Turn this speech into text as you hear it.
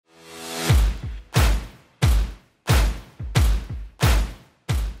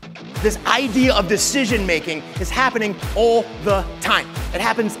This idea of decision making is happening all the time. It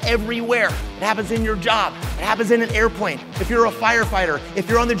happens everywhere. It happens in your job. It happens in an airplane. If you're a firefighter, if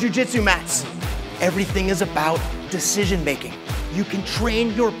you're on the jujitsu mats, everything is about decision making. You can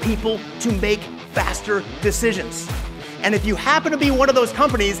train your people to make faster decisions. And if you happen to be one of those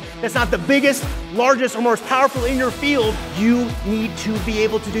companies that's not the biggest, largest, or most powerful in your field, you need to be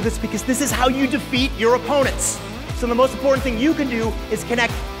able to do this because this is how you defeat your opponents. So the most important thing you can do is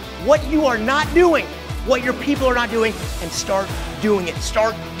connect what you are not doing, what your people are not doing, and start doing it.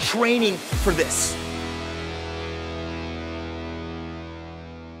 Start training for this.